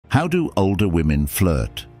How do older women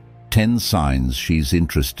flirt? 10 signs she's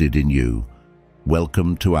interested in you.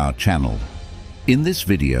 Welcome to our channel. In this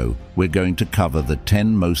video, we're going to cover the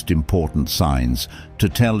 10 most important signs to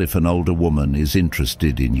tell if an older woman is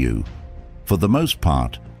interested in you. For the most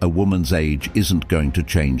part, a woman's age isn't going to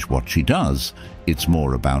change what she does, it's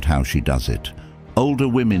more about how she does it. Older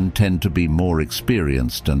women tend to be more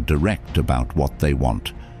experienced and direct about what they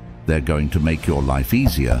want. They're going to make your life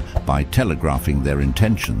easier by telegraphing their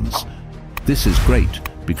intentions. This is great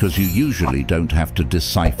because you usually don't have to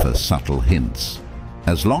decipher subtle hints.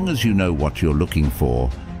 As long as you know what you're looking for,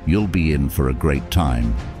 you'll be in for a great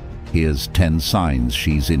time. Here's 10 signs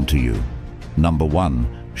she's into you. Number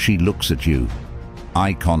 1, she looks at you.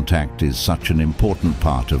 Eye contact is such an important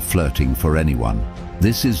part of flirting for anyone.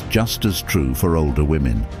 This is just as true for older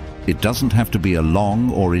women. It doesn't have to be a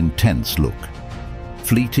long or intense look.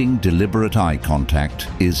 Fleeting, deliberate eye contact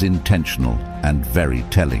is intentional and very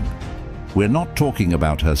telling. We're not talking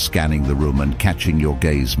about her scanning the room and catching your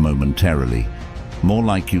gaze momentarily. More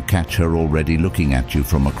like you catch her already looking at you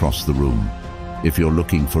from across the room. If you're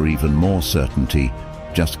looking for even more certainty,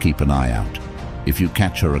 just keep an eye out. If you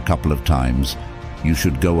catch her a couple of times, you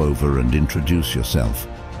should go over and introduce yourself.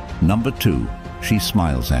 Number 2, she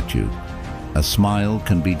smiles at you. A smile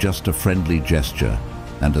can be just a friendly gesture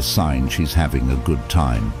and a sign she's having a good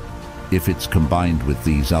time. If it's combined with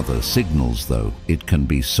these other signals, though, it can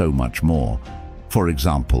be so much more. For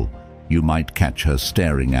example, you might catch her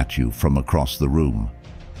staring at you from across the room.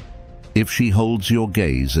 If she holds your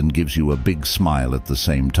gaze and gives you a big smile at the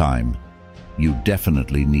same time, you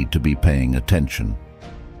definitely need to be paying attention.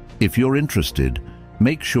 If you're interested,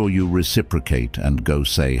 make sure you reciprocate and go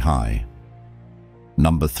say hi.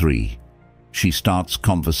 Number 3. She starts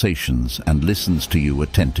conversations and listens to you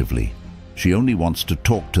attentively. She only wants to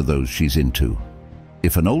talk to those she's into.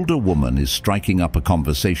 If an older woman is striking up a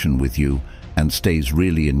conversation with you and stays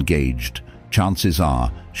really engaged, chances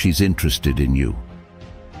are she's interested in you.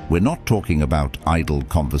 We're not talking about idle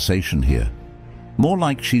conversation here. More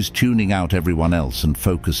like she's tuning out everyone else and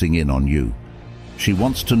focusing in on you. She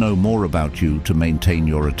wants to know more about you to maintain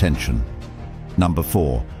your attention. Number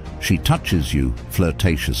 4, she touches you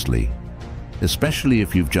flirtatiously. Especially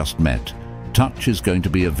if you've just met, touch is going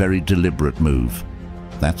to be a very deliberate move.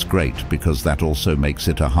 That's great because that also makes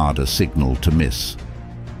it a harder signal to miss.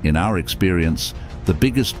 In our experience, the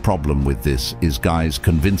biggest problem with this is guys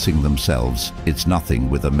convincing themselves it's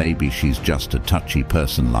nothing with a maybe she's just a touchy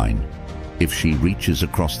person line. If she reaches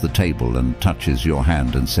across the table and touches your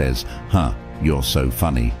hand and says, "Huh, you're so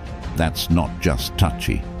funny," that's not just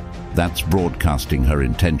touchy. That's broadcasting her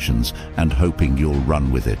intentions and hoping you'll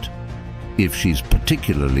run with it. If she's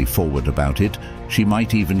particularly forward about it, she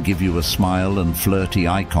might even give you a smile and flirty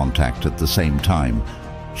eye contact at the same time.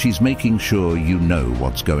 She's making sure you know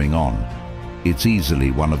what's going on. It's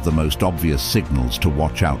easily one of the most obvious signals to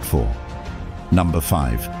watch out for. Number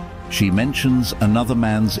 5, she mentions another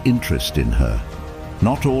man's interest in her.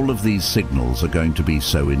 Not all of these signals are going to be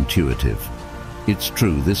so intuitive. It's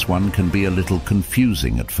true, this one can be a little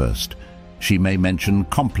confusing at first. She may mention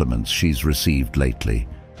compliments she's received lately.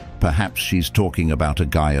 Perhaps she's talking about a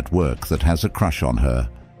guy at work that has a crush on her.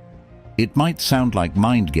 It might sound like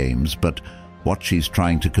mind games, but what she's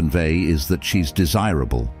trying to convey is that she's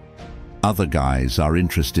desirable. Other guys are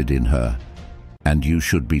interested in her, and you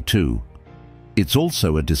should be too. It's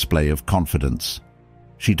also a display of confidence.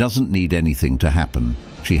 She doesn't need anything to happen.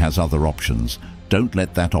 She has other options. Don't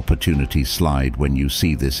let that opportunity slide when you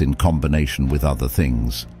see this in combination with other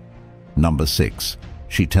things. Number 6,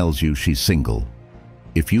 she tells you she's single.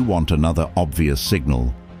 If you want another obvious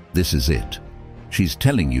signal, this is it. She's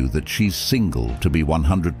telling you that she's single to be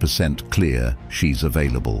 100% clear she's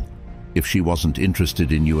available. If she wasn't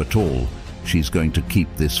interested in you at all, she's going to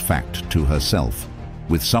keep this fact to herself.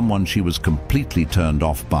 With someone she was completely turned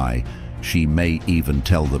off by, she may even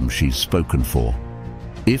tell them she's spoken for.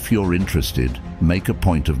 If you're interested, make a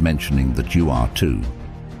point of mentioning that you are too.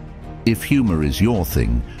 If humor is your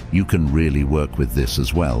thing, you can really work with this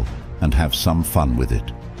as well and have some fun with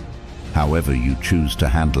it. However you choose to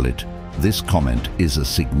handle it, this comment is a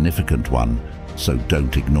significant one, so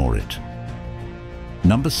don't ignore it.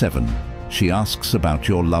 Number 7, she asks about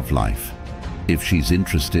your love life. If she's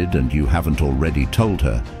interested and you haven't already told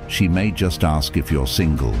her, she may just ask if you're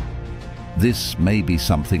single. This may be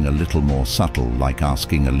something a little more subtle, like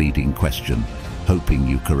asking a leading question, hoping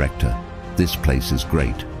you correct her. This place is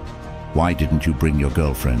great. Why didn't you bring your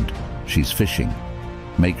girlfriend? She's fishing.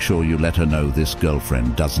 Make sure you let her know this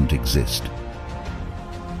girlfriend doesn't exist.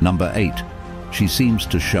 Number 8, she seems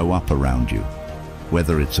to show up around you.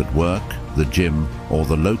 Whether it's at work, the gym, or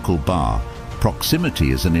the local bar,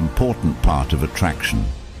 Proximity is an important part of attraction.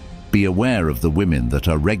 Be aware of the women that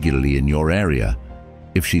are regularly in your area.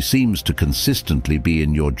 If she seems to consistently be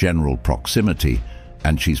in your general proximity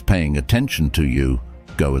and she's paying attention to you,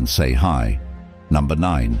 go and say hi. Number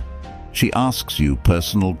 9. She asks you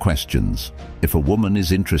personal questions. If a woman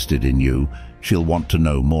is interested in you, she'll want to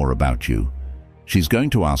know more about you. She's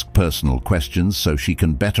going to ask personal questions so she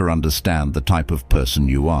can better understand the type of person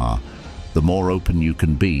you are. The more open you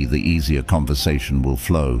can be, the easier conversation will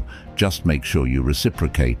flow. Just make sure you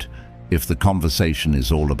reciprocate. If the conversation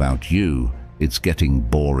is all about you, it's getting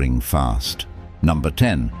boring fast. Number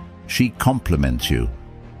 10. She compliments you.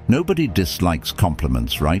 Nobody dislikes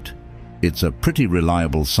compliments, right? It's a pretty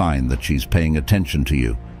reliable sign that she's paying attention to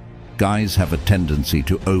you. Guys have a tendency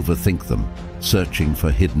to overthink them, searching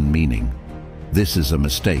for hidden meaning. This is a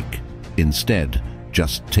mistake. Instead,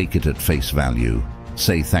 just take it at face value,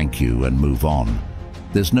 say thank you and move on.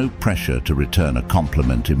 There's no pressure to return a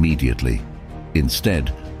compliment immediately.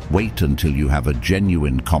 Instead, wait until you have a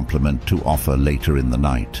genuine compliment to offer later in the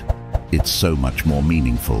night. It's so much more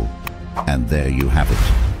meaningful. And there you have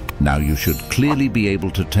it. Now you should clearly be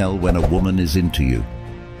able to tell when a woman is into you.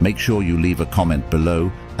 Make sure you leave a comment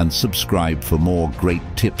below and subscribe for more great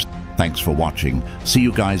tips. Thanks for watching. See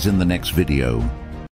you guys in the next video.